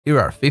Here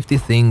are 50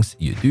 things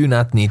you do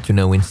not need to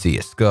know in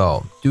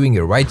CSGO. Doing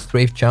a right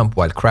strafe jump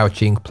while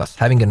crouching plus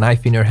having a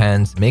knife in your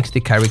hands makes the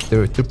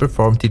character to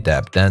perform the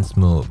dab dance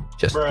move.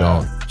 Just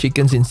don't.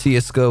 Chickens in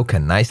CSGO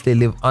can nicely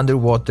live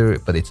underwater,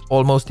 but it's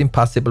almost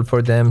impossible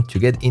for them to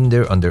get in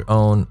there on their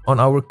own on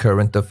our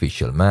current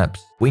official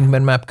maps.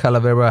 Wingman map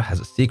Calavera has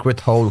a secret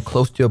hole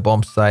close to a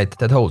bomb site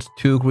that holds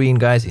 2 green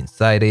guys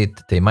inside it.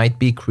 They might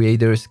be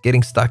creators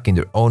getting stuck in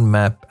their own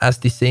map as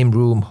the same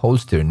room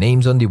holds their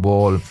names on the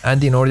wall,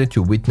 and in order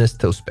to witness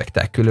those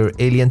spectacular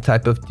alien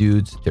type of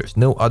dudes, there's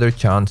no other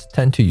chance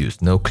than to use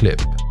no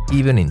clip.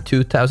 Even in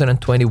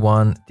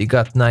 2021, the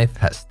gut knife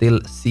has still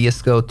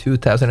CSGO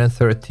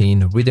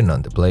 2013 written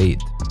on the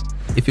blade.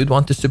 If you'd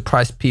want to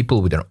surprise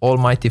people with an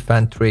almighty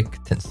fan trick,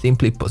 then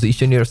simply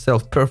position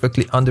yourself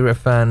perfectly under a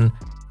fan,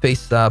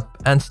 face up,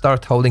 and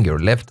start holding your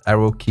left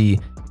arrow key.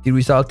 The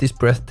result is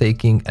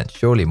breathtaking and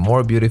surely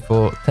more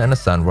beautiful than a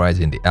sunrise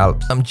in the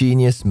Alps. Some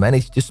genius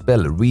managed to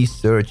spell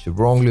research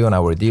wrongly on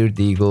our dear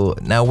Deagle.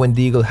 Now when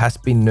Deagle has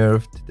been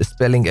nerfed, the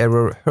spelling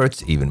error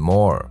hurts even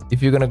more.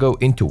 If you're gonna go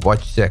into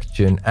watch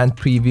section and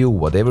preview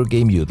whatever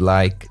game you'd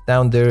like,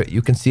 down there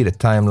you can see the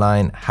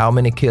timeline, how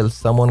many kills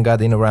someone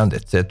got in a round,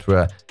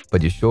 etc.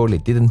 But you surely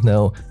didn't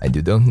know, and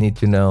you don't need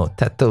to know,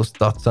 that those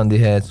dots on the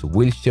heads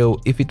will show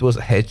if it was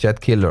a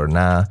headshot kill or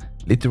nah.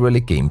 Literally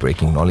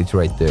game-breaking knowledge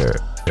right there.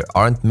 There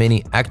aren't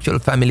many actual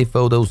family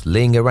photos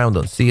laying around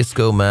on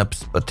CSGO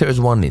maps, but there's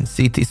one in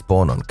CT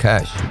Spawn on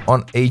Cache.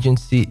 On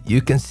Agency,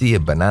 you can see a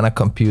banana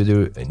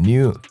computer, a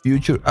new,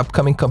 future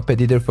upcoming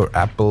competitor for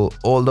Apple,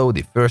 although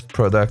the first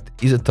product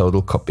is a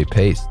total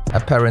copy-paste.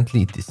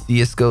 Apparently, the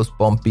CSGO's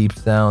bomb beep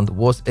sound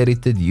was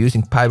edited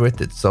using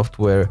pirated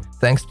software,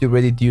 thanks to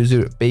Reddit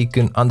user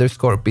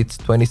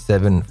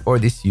bacon_bits27 for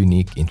this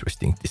unique,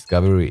 interesting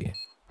discovery.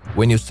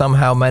 When you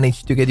somehow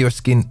manage to get your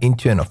skin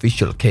into an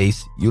official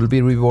case, you'll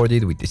be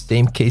rewarded with the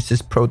same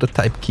case's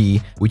prototype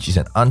key, which is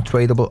an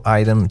untradeable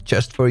item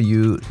just for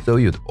you, so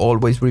you'd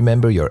always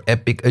remember your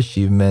epic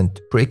achievement,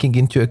 breaking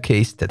into a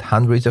case that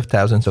hundreds of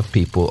thousands of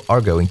people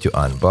are going to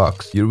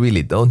unbox. You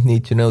really don't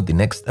need to know the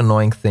next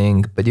annoying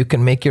thing, but you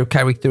can make your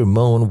character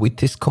moan with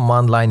this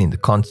command line in the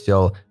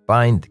console: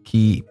 bind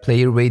key,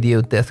 player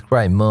radio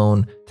deathcry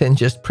moan, then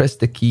just press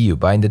the key you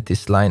binded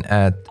this line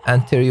at,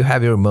 and there you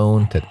have your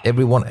moan that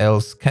everyone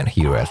else can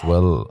hear as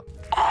well.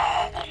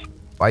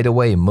 By the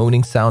way,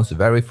 moaning sounds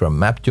vary from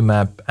map to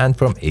map and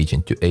from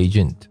agent to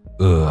agent.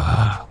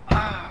 Ugh.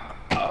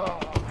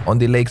 On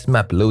the lake's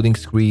map loading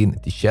screen,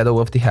 the shadow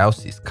of the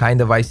house is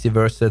kinda vice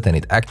versa than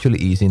it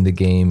actually is in the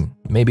game.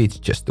 Maybe it's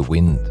just the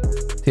wind.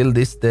 Till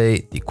this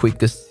day, the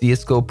quickest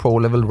CSGO Pro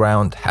level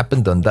round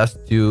happened on Dust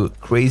 2,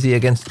 crazy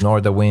against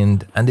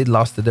Nordawind, and it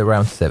lasted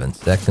around 7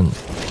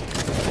 seconds.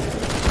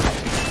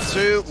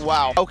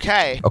 Wow,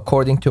 okay.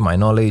 According to my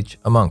knowledge,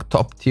 among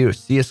top tier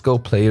CSGO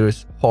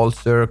players,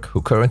 Holzerk,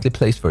 who currently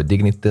plays for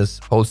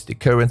Dignitas, holds the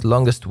current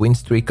longest win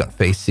streak on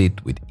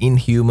Faceit with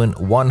inhuman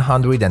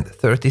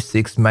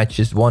 136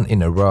 matches won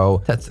in a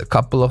row. That's a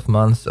couple of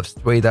months of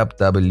straight up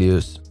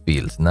W's.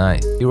 Feels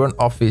nice. Here on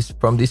Office,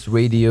 from this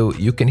radio,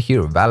 you can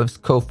hear Valve's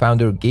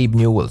co-founder Gabe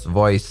Newell's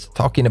voice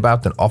talking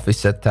about an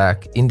Office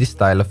attack in the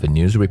style of a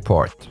news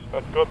report.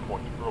 At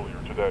gunpoint earlier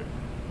today,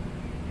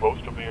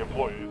 most of the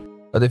employees...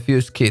 A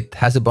defuse kit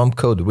has a bomb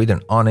code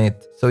written on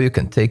it, so you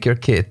can take your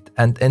kit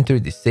and enter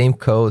the same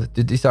code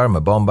to disarm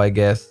a bomb, I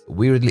guess.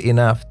 Weirdly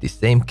enough, the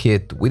same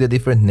kit with a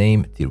different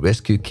name, the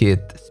rescue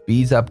kit,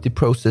 speeds up the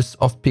process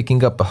of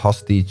picking up a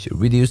hostage,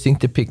 reducing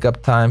the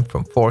pickup time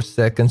from 4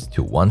 seconds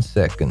to 1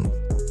 second.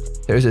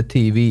 There's a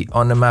TV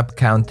on the map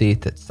county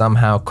that's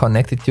somehow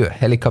connected to a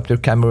helicopter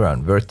camera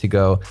on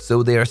Vertigo,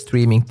 so they are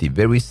streaming the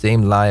very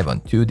same live on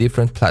 2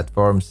 different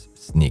platforms.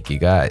 Sneaky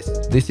guys.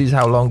 This is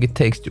how long it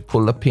takes to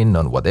pull a pin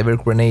on whatever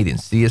grenade in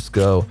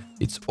CSGO.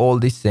 It's all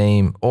the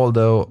same,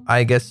 although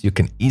I guess you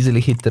can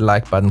easily hit the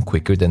like button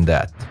quicker than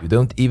that. You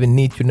don't even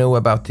need to know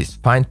about this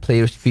find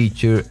players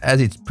feature, as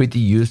it's pretty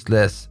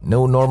useless.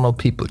 No normal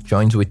people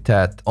joins with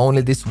that.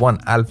 Only this one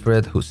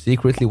Alfred who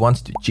secretly wants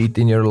to cheat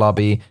in your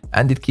lobby,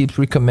 and it keeps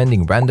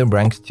recommending random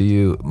ranks to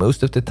you,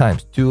 most of the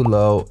times too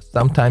low,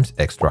 sometimes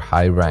extra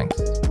high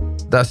ranks.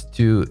 Dust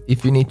 2,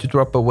 if you need to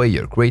drop away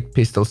your great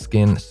pistol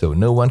skin so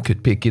no one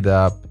could pick it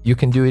up, you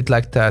can do it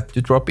like that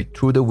to drop it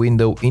through the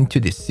window into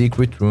this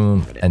secret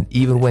room, and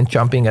even when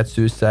jumping at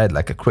suicide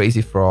like a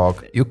crazy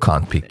frog, you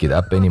can't pick it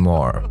up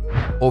anymore.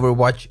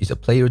 Overwatch is a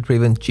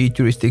player-driven cheat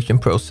jurisdiction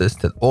process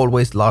that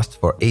always lasts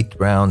for 8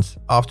 rounds.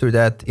 After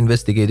that,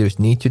 investigators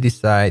need to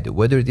decide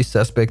whether the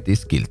suspect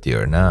is guilty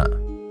or not.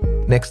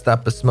 Next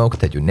up, a smoke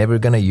that you're never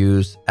gonna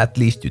use, at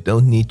least you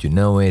don't need to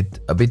know it.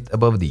 A bit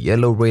above the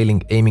yellow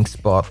railing aiming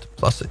spot,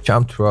 plus a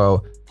jump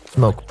throw.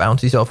 Smoke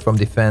bounces off from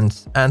the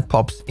fence and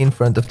pops in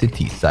front of the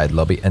T-side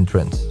lobby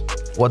entrance.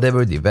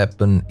 Whatever the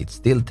weapon, it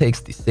still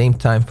takes the same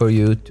time for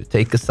you to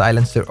take a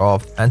silencer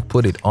off and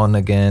put it on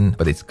again,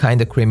 but it's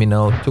kinda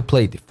criminal to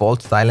play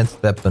default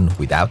silenced weapon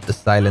without the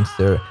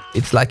silencer.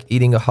 It's like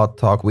eating a hot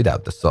dog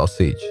without the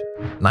sausage.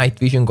 Night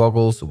vision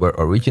goggles were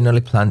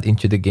originally planned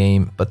into the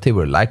game, but they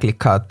were likely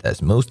cut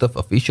as most of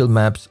official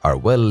maps are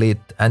well lit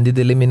and it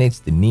eliminates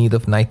the need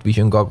of night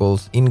vision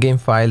goggles. In-game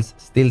files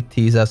still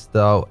tease us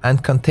though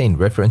and contain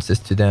references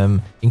to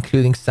them,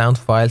 including sound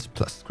files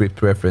plus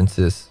script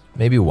references.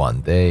 Maybe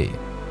one day.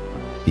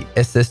 The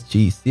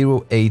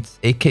SSG-08's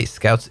AK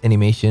Scouts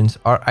animations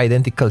are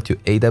identical to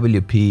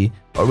AWP.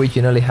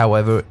 Originally,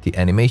 however, the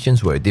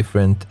animations were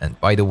different, and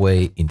by the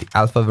way, in the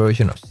alpha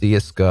version of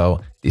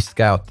CSGO, the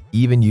Scout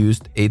even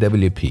used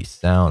AWP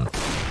sound.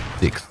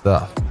 Sick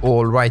stuff.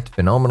 Alright,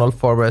 Phenomenal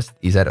Forest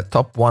is at a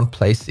top 1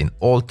 place in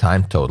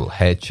all-time total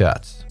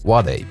headshots.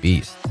 What a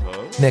beast.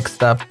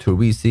 Next up,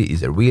 Turrisi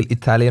is a real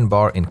Italian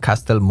bar in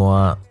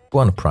Castelmoa.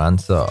 Buon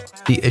pranzo.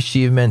 The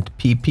achievement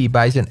PP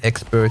Bison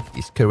Expert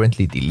is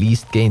currently the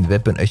least gained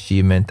weapon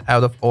achievement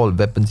out of all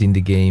weapons in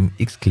the game,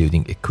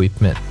 excluding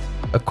equipment.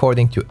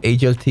 According to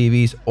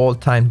HLTV's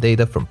all-time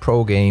data from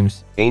Pro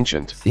Games,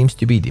 Ancient seems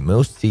to be the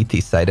most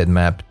CT-sided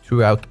map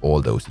throughout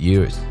all those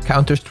years.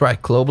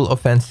 Counter-Strike Global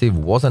Offensive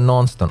was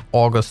announced on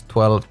August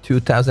 12,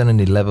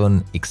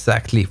 2011,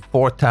 exactly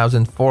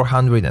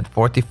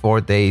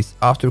 4,444 days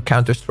after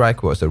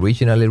Counter-Strike was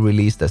originally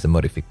released as a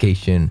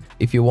modification.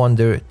 If you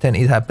wonder, then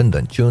it happened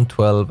on June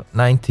 12,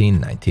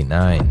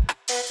 1999.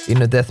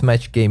 In a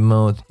deathmatch game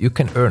mode, you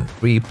can earn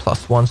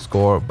 3+1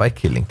 score by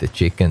killing the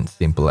chicken,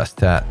 simple as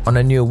that. On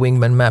a new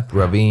Wingman map,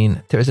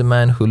 Ravine, there's a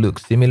man who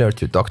looks similar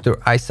to Dr.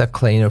 Isaac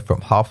Kleiner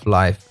from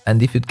Half-Life,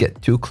 and if you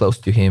get too close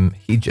to him,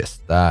 he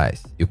just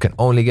dies. You can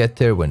only get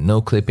there when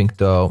no clipping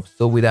though,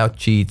 so without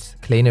cheats,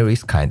 Kleiner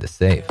is kinda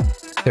safe.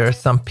 There are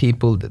some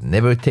people that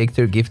never take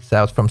their gifts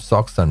out from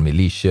socks on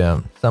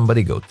Militia,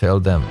 somebody go tell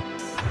them.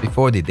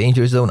 Before the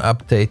Danger Zone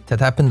update that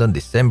happened on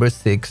December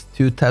 6,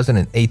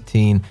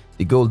 2018,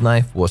 the gold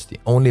knife was the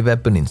only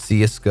weapon in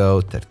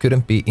CSGO that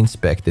couldn't be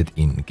inspected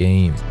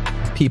in-game.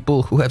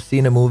 People who have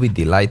seen a movie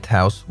The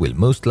Lighthouse will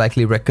most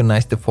likely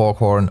recognize the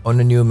foghorn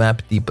on a new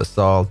map Deep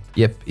Assault.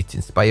 Yep, it's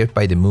inspired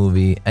by the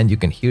movie and you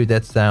can hear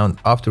that sound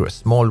after a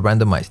small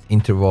randomized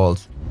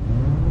intervals.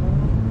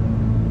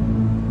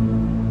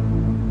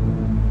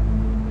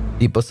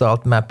 Deep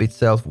Assault map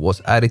itself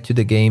was added to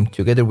the game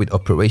together with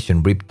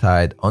Operation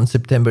Riptide on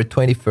September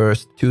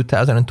 21st,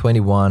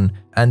 2021,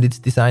 and it's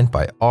designed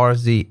by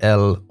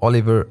RZL,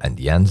 Oliver and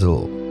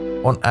Janzel.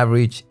 On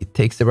average, it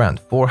takes around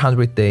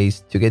 400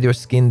 days to get your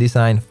skin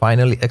design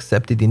finally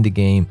accepted in the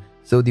game,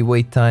 so the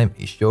wait time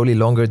is surely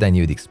longer than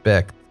you'd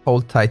expect.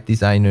 Hold tight,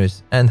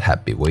 designers, and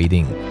happy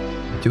waiting.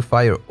 To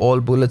fire all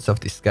bullets of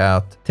the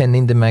Scout, 10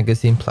 in the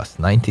magazine plus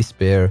 90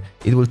 spare,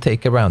 it will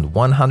take around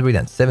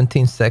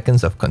 117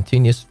 seconds of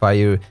continuous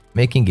fire,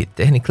 making it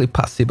technically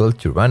possible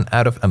to run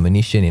out of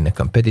ammunition in a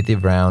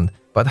competitive round,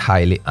 but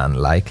highly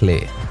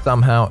unlikely.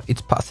 Somehow,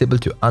 it's possible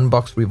to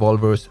unbox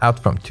revolvers out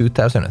from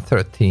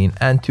 2013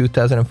 and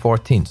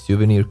 2014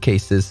 souvenir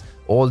cases,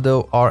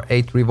 although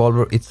R8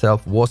 revolver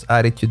itself was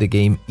added to the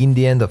game in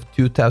the end of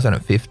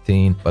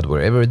 2015, but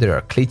wherever there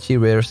are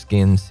glitchy rare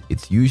skins,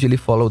 it's usually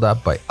followed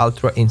up by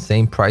ultra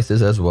insane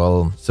prices as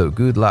well, so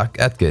good luck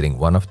at getting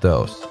one of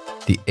those.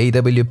 The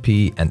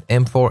AWP and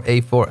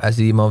M4A4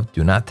 Asimov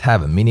do not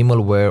have a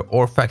minimal wear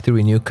or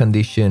factory new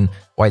condition,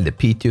 while the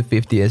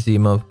P250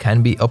 Asimov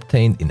can be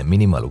obtained in a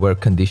minimal wear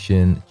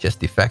condition. Just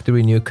the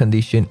factory new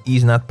condition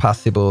is not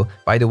possible.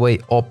 By the way,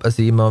 OP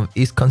Asimov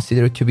is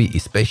considered to be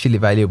especially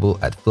valuable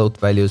at float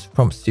values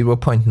from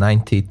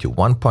 0.90 to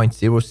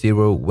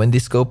 1.00 when the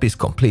scope is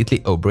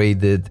completely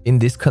abraded. In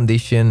this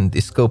condition,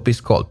 the scope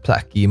is called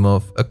Black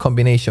Emov, a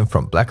combination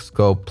from Black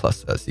Scope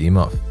plus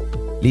Asimov.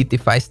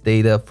 Letify's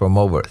data from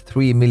over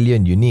 3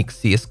 million unique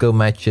CSGO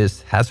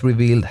matches has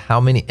revealed how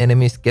many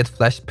enemies get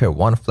flashed per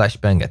one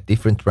flashbang at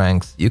different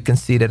ranks. You can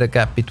see that a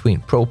gap between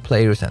pro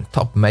players and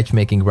top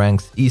matchmaking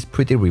ranks is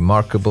pretty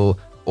remarkable,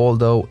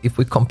 although if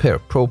we compare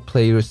pro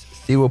players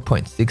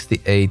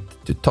 0.68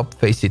 to top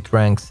Faceit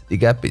ranks, the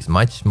gap is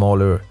much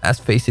smaller, as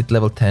Faceit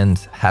level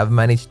 10s have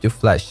managed to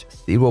flash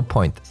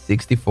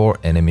 0.64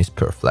 enemies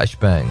per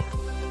flashbang.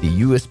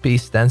 The USP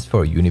stands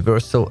for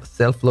Universal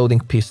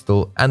Self-Loading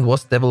Pistol and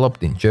was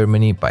developed in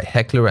Germany by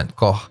Heckler &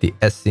 Koch. The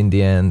S in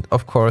the end,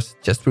 of course,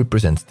 just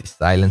represents the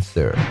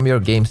silencer. From your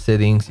game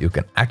settings, you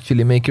can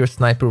actually make your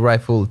sniper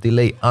rifle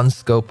delay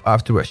unscope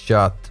after a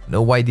shot.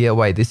 No idea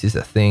why this is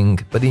a thing,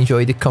 but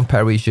enjoy the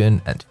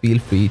comparison and feel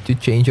free to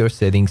change your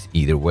settings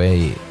either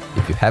way.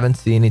 If you haven't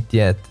seen it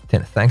yet,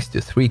 then thanks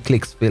to 3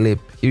 clicks Philip,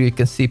 here you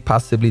can see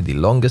possibly the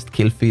longest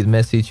kill feed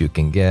message you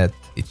can get.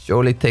 It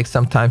surely takes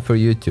some time for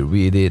you to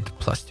read it,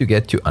 plus to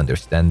get to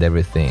understand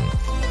everything.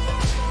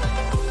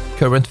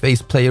 Current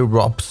phase player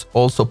Robs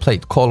also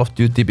played Call of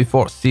Duty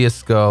before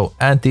CSGO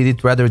and did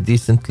it rather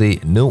decently.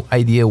 No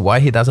idea why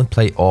he doesn't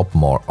play OP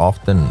more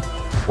often.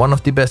 One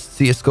of the best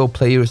CSGO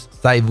players,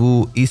 Sai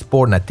Wu, is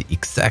born at the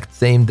exact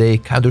same day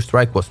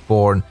Counter-Strike was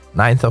born,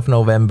 9th of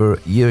November,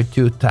 year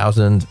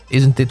 2000,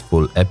 isn't it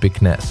full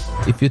epicness?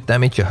 If you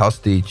damage a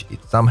hostage,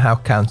 it somehow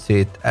counts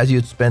it as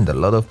you'd spend a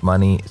lot of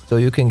money, so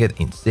you can get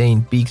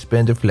insane peak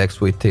spender flex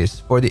with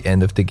this for the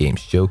end of the game's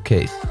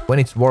showcase. When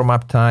it's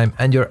warm-up time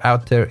and you're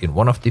out there in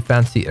one of the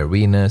fancy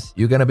arenas,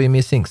 you're gonna be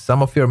missing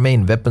some of your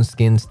main weapon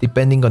skins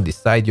depending on the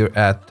side you're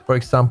at. For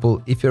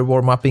example, if you're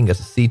warm-upping as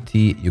a CT,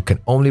 you can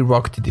only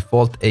rock the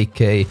default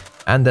AK,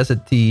 and as a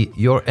T,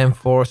 your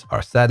M4s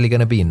are sadly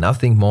gonna be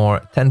nothing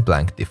more than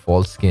blank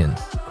default skins.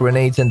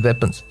 Grenades and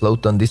weapons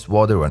float on this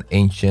water on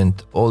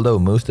Ancient, although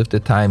most of the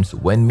times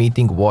when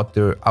meeting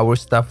water, our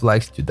stuff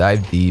likes to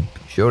dive deep.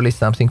 Surely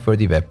something for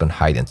the weapon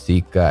hide and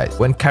seek guys.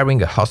 When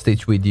carrying a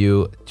hostage with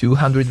you,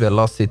 200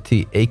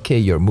 velocity aka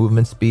your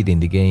movement speed in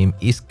the game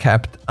is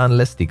capped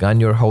unless the gun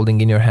you're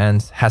holding in your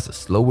hands has a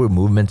slower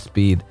movement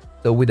speed.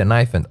 So with a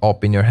knife and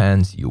op in your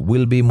hands, you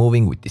will be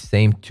moving with the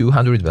same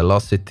 200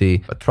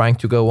 velocity, but trying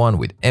to go on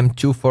with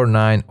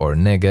M249 or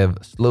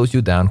Negev slows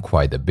you down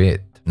quite a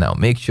bit. Now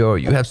make sure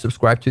you have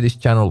subscribed to this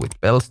channel with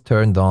bells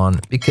turned on,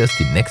 because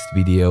the next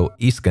video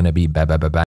is gonna be bang.